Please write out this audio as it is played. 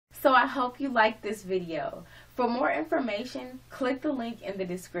So I hope you liked this video. For more information, click the link in the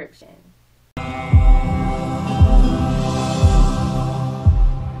description.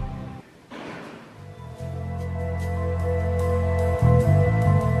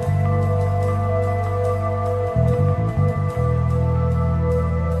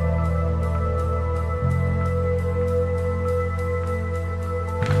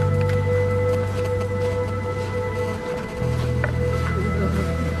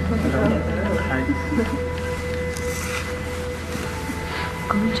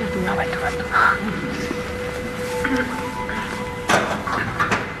 Comincia tu. No, vai tu.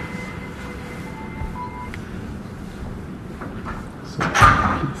 So,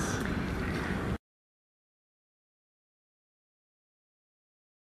 please.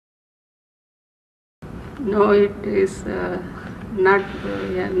 No, it is not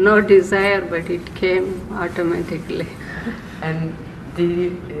no desire, but it came automatically. And did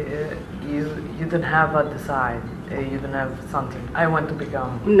you didn't have a desire? You didn't have something. I want to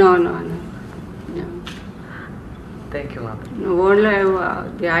become. No. Thank you, Mother. No, only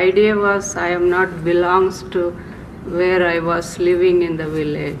the idea was I am not belongs to where I was living in the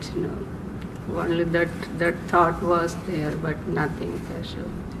village. No, only that thought was there, but nothing special.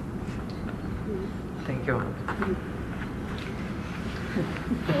 Thank you, Mother.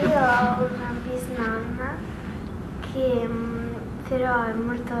 Io ho una bisnonna che però è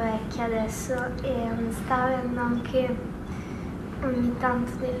molto vecchia adesso e sta avendo anche ogni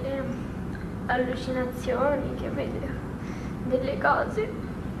tanto delle allucinazioni, che vede delle cose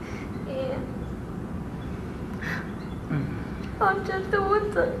e a un certo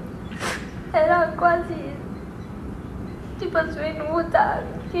punto era quasi tipo svenuta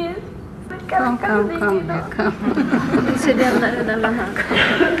che cercava Come. si deve andare dalla mamma.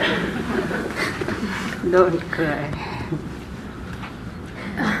 Don't cry.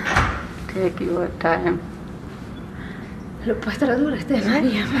 Take your time. Lo puoi tradurre te,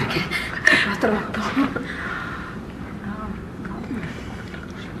 Maria, perché fa troppo.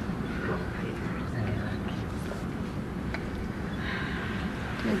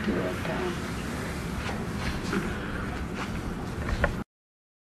 Take your time.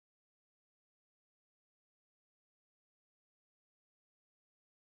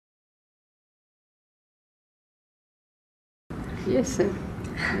 Yes, sir.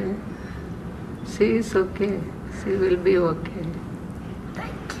 Yeah. She is okay. She will be okay.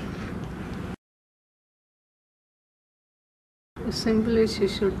 Thank you. Simply she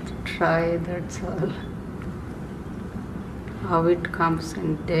should try, that's all. How it comes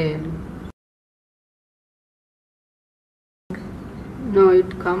and then. No,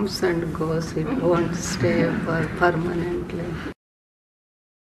 it comes and goes. It won't stay permanently.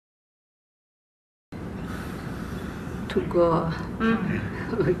 To go.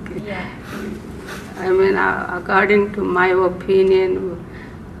 Okay. Yeah. I mean, according to my opinion,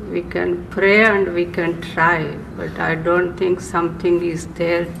 we can pray and we can try, but I don't think something is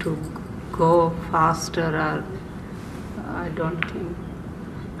there to go faster, or I don't think.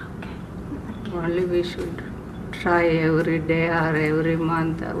 Okay. Only we should try every day or every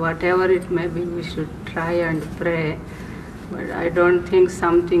month, whatever it may be, we should try and pray, but I don't think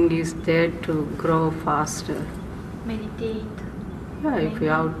something is there to grow faster. Meditate. Yeah, if you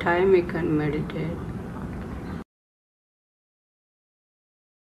have time, you can meditate.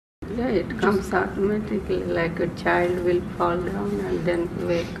 Yeah, it comes automatically, like a child will fall down and then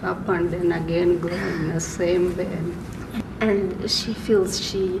wake up and then again go in the same way. And she feels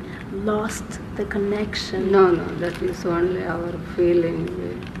she lost the connection. No, that is only our feeling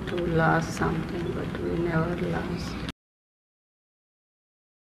to lose something, but we never lost.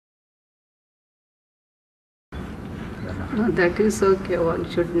 No, that is okay. One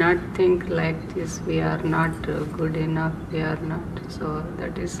should not think like this. We are not good enough. We are not. So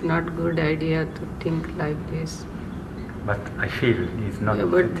that is not good idea to think like this. But I feel it's not. Yeah,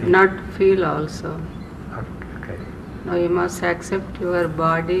 but not feel also. Okay. No, you must accept your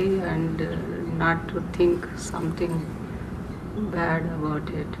body and not to think something bad about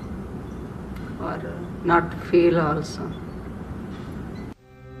it, or not feel also.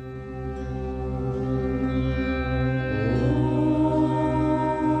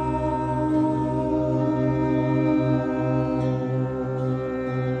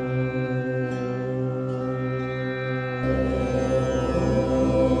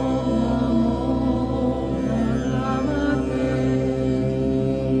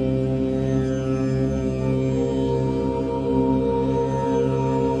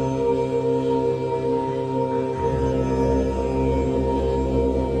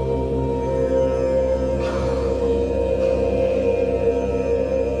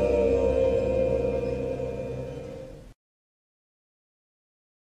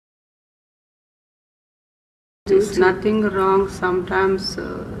 There's nothing wrong. Sometimes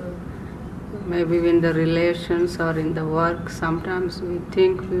maybe in the relations or in the work, sometimes we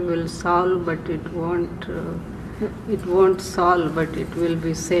think we will solve, but it won't solve, but it will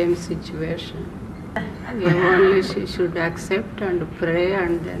be same situation. Only she should accept and pray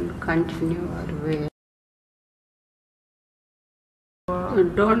and then continue our way.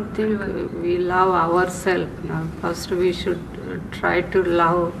 Don't think we love ourselves. Now, first we should try to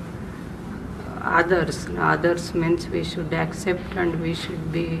love others. Others means we should accept and we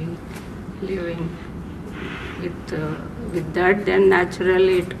should be living with that. Then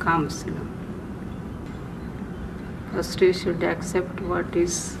naturally it comes. First you should accept what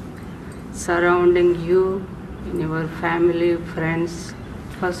is surrounding you, in your family, friends.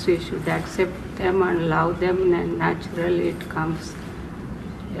 First you should accept them and love them, and naturally it comes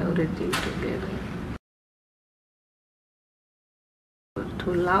everything together.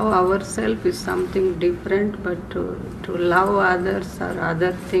 To love ourselves is something different, but to love others or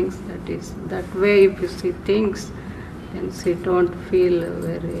other things, that way if you see things, then she don't feel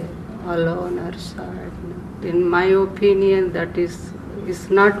very alone or sad. In my opinion, that is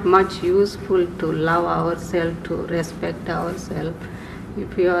not much useful to love ourselves, to respect ourselves.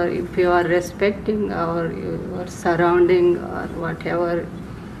 If you are respecting your surrounding or whatever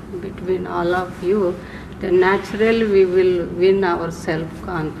between all of you, then naturally we will win our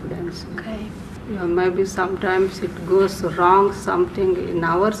self-confidence. Okay. Maybe sometimes it goes wrong something in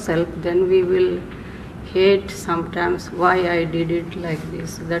ourselves, then we will hate sometimes why I did it like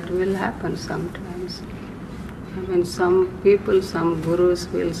this. That will happen sometimes. I mean, some people, some gurus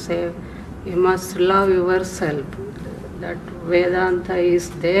will say, you must love yourself. That Vedanta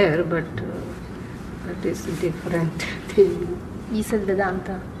is there, but that is a different thing. You said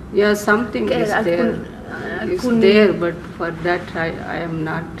Vedanta. Yeah, something is there. It's there, but for that I am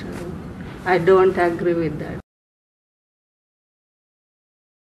not, I don't agree with that.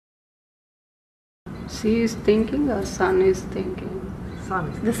 She is thinking or son is thinking?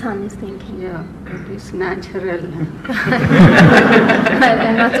 The sun is thinking. Yeah, it is natural.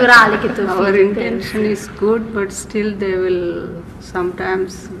 È naturale che tu Our intention is good, but still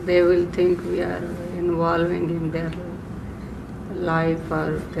sometimes they will think we are involving in their life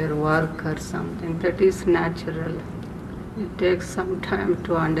or their work or something. That is natural. It takes some time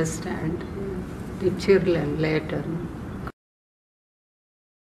to understand. The children later.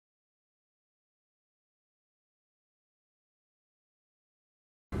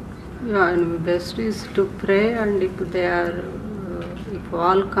 Yeah, and best is to pray, and if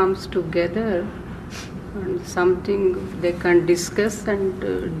all comes together and something they can discuss and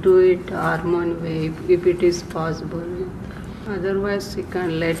do it harmony way if it is possible. Otherwise we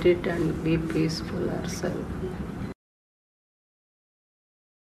can let it and be peaceful ourselves.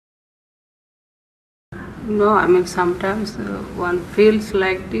 No, I mean sometimes one feels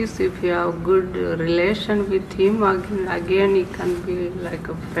like this. If you have good relation with him, again he can be like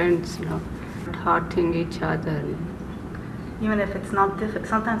a friends, hurting each other. Even if it's not difficult,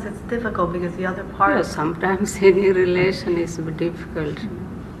 sometimes it's difficult because the other part. Yeah, sometimes any relation is difficult.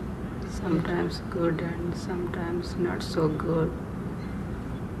 Sometimes good and sometimes not so good.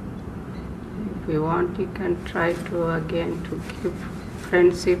 If you want, you can try to keep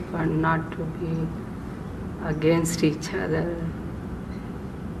friendship and not to be against each other.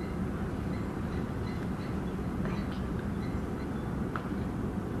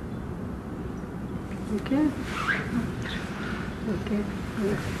 Okay? Okay.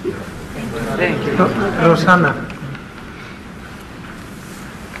 Thank you. Rosanna.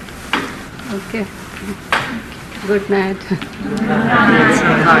 Okay. Good night. Good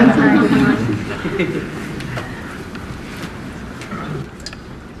night.